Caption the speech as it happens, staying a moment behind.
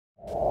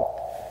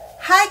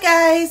Hi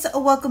guys,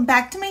 welcome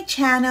back to my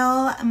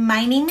channel.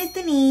 My name is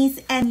Denise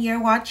and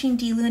you're watching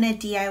DLuna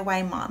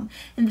DIY Mom.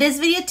 In this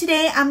video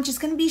today, I'm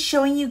just going to be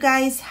showing you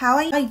guys how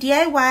I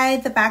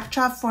DIY the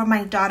backdrop for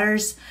my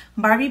daughter's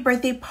Barbie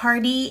birthday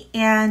party.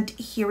 And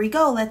here we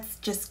go. Let's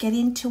just get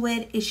into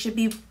it. It should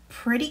be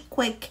pretty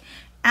quick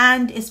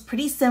and it's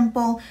pretty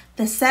simple.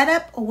 The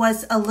setup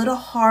was a little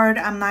hard,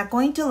 I'm not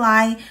going to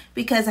lie,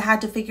 because I had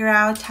to figure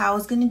out how I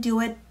was going to do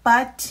it,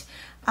 but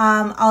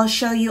I'll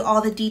show you all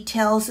the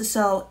details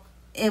so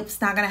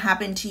it's not going to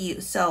happen to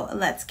you. So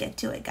let's get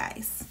to it,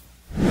 guys.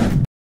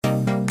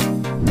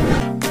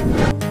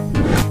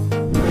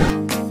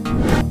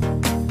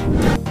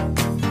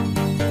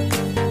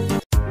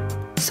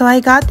 So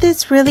I got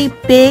this really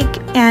big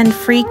and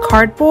free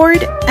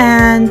cardboard,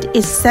 and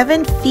it's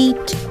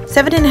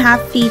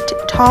 7.5 feet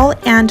tall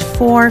and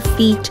 4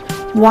 feet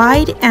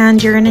wide,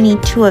 and you're going to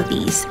need 2 of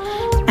these.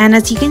 And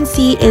as you can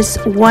see, it's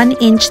 1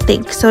 inch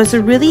thick. So it's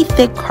a really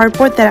thick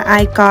cardboard that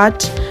I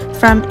got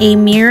from a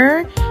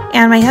mirror,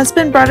 and my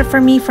husband brought it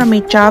for me from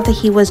a job that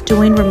he was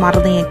doing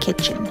remodeling a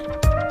kitchen.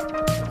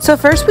 So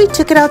first we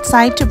took it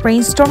outside to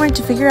brainstorm and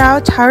to figure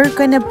out how we're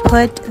going to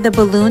put the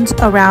balloons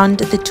around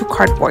the 2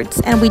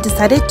 cardboards. And we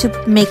decided to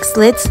make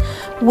slits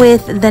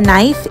with the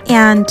knife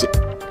and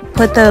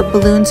put the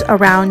balloons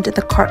around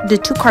the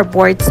 2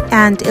 cardboards,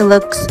 and it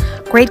looks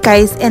great,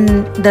 guys,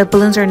 and the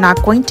balloons are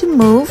not going to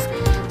move,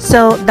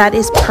 so that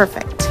is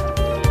perfect.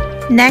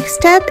 Next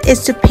step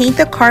is to paint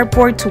the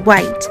cardboards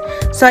white.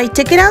 So I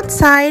took it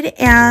outside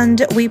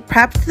and we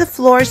prepped the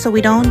floor so we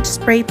don't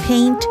spray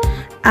paint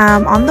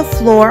on the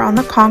floor, on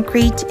the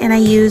concrete, and I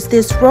used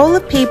this roll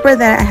of paper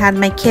that I had in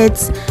my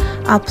kids'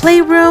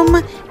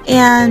 playroom,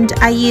 and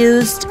I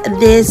used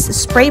this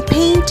spray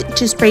paint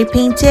to spray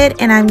paint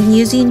it, and I'm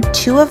using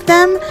 2 of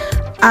them.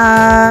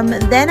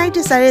 Then I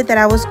decided that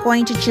I was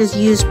going to just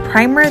use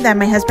primer that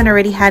my husband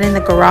already had in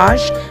the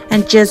garage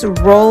and just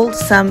roll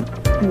some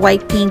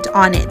white paint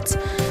on it.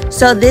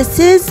 So this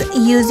is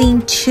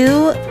using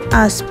 2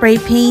 spray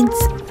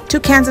paints, 2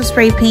 cans of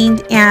spray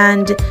paint,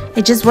 and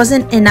it just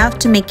wasn't enough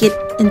to make it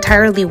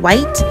entirely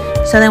white.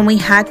 So then we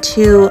had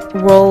to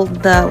roll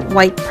the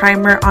white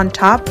primer on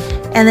top,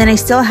 and then I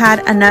still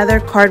had another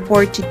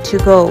cardboard to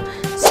go.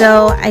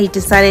 So I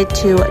decided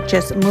to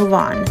just move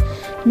on.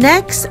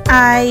 Next,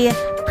 I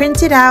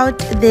printed out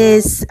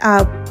this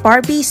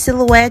Barbie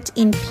silhouette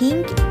in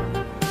pink.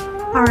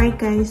 Alright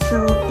guys,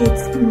 so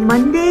it's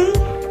Monday.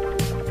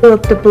 Blew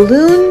up the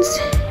balloons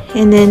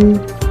and then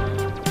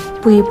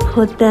we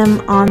put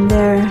them on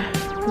there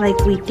like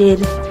we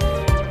did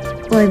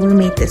when we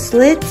made the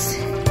slits,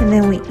 and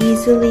then we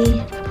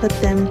easily put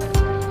them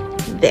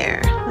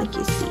there like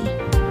you see.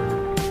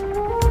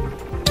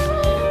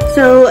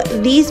 So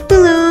these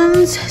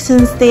balloons,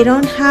 since they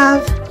don't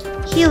have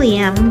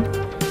helium,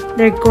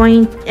 they're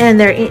going and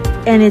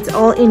it's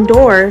all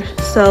indoor,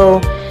 so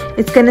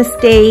it's gonna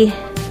stay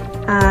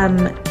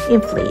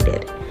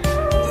inflated.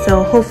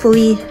 So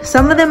hopefully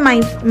some of them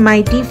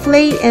might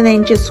deflate and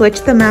then just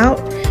switch them out,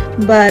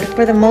 but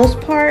for the most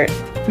part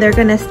they're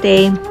gonna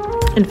stay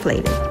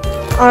inflated.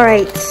 All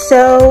right,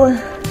 so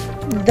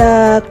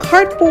the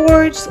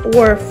cardboards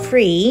were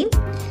free,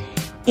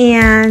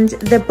 and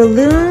the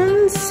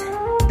balloons,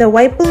 the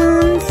white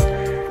balloons,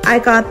 I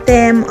got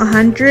them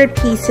 100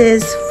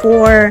 pieces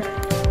for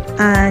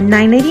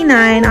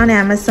 $9.99 on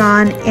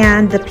Amazon,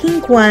 and the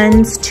pink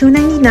ones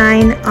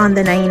 $2.99 on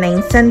the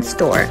 99-cent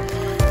store.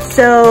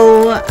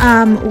 So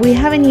we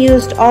haven't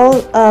used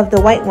all of the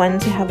white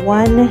ones. We have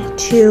 1,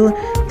 2,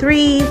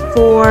 3,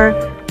 4,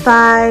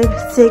 5,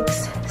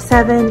 6,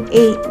 7,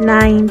 8,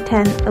 9,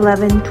 10,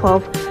 11,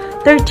 12,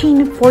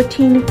 13,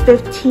 14,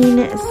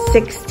 15,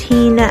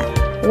 16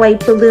 white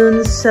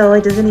balloons. So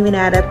it doesn't even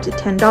add up to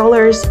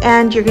 $10.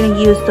 And you're going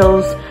to use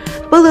those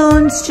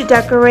balloons to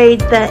decorate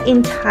the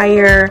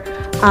entire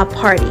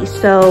party.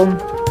 So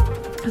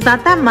it's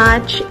not that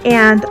much.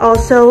 And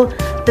also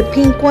the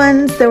pink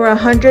ones, there were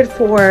 100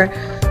 for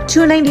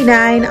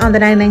 $2.99 on the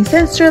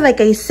 99-cent store,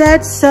 like I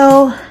said.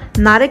 So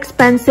not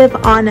expensive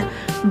on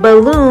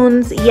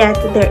balloons, yet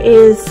there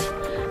is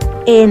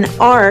an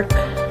arc,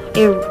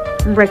 a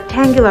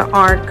rectangular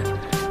arc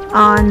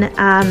on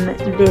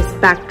this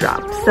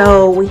backdrop.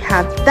 So we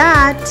have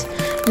that.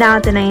 Now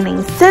at the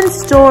 99-cent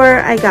store,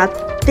 I got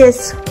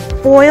this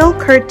foil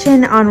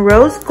curtain on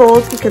rose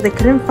gold because I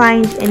couldn't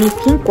find any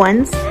pink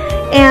ones,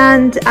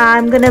 and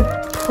I'm gonna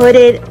put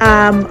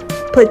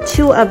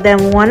 2 of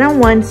them, one on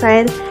one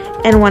side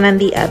and one on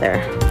the other.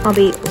 I'll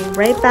be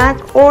right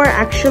back, or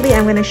actually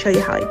I'm gonna show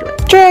you how I do it.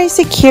 After I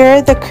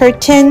secure the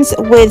curtains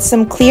with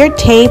some clear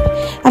tape,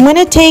 I'm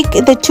gonna take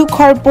the 2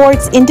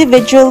 cardboards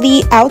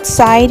individually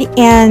outside,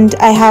 and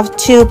I have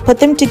to put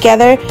them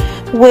together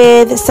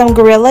with some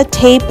Gorilla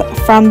tape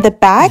from the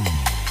back.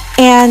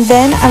 And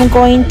then I'm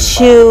going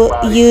to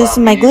use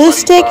my glue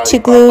stick to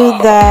glue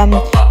the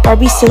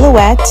Barbie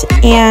silhouette,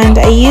 and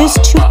I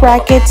used 2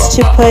 brackets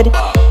to put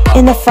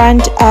in the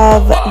front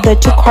of the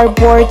two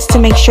cardboards to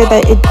make sure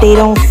that they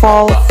don't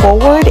fall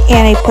forward,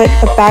 and I put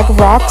a bag of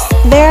rocks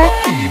there.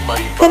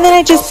 And then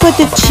I just put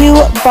the two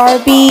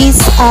Barbies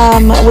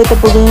with the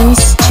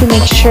balloons to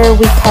make sure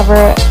we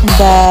cover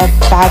the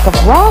bag of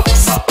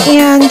rocks.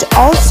 And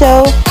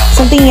also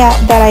something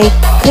that I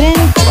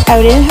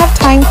didn't have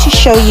time to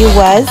show you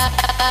was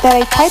that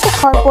I tied the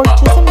cardboard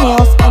to some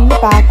nails in the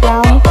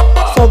background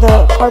so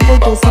the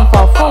cardboard doesn't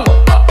fall forward.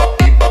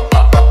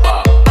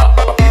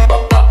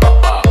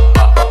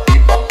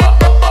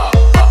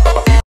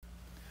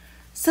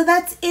 So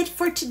that's it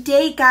for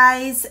today,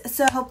 guys.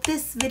 So I hope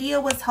this video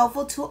was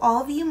helpful to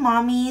all of you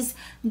mommies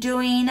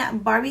doing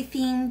Barbie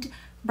themed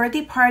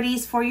birthday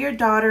parties for your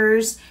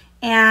daughters.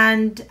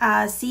 And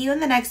see you in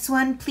the next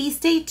one. Please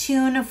stay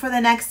tuned for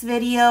the next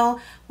video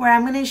where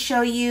I'm going to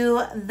show you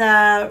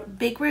the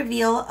big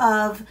reveal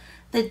of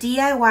the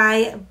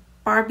DIY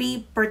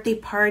Barbie birthday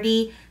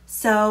party.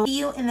 So see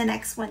you in the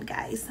next one,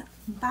 guys.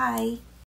 Bye.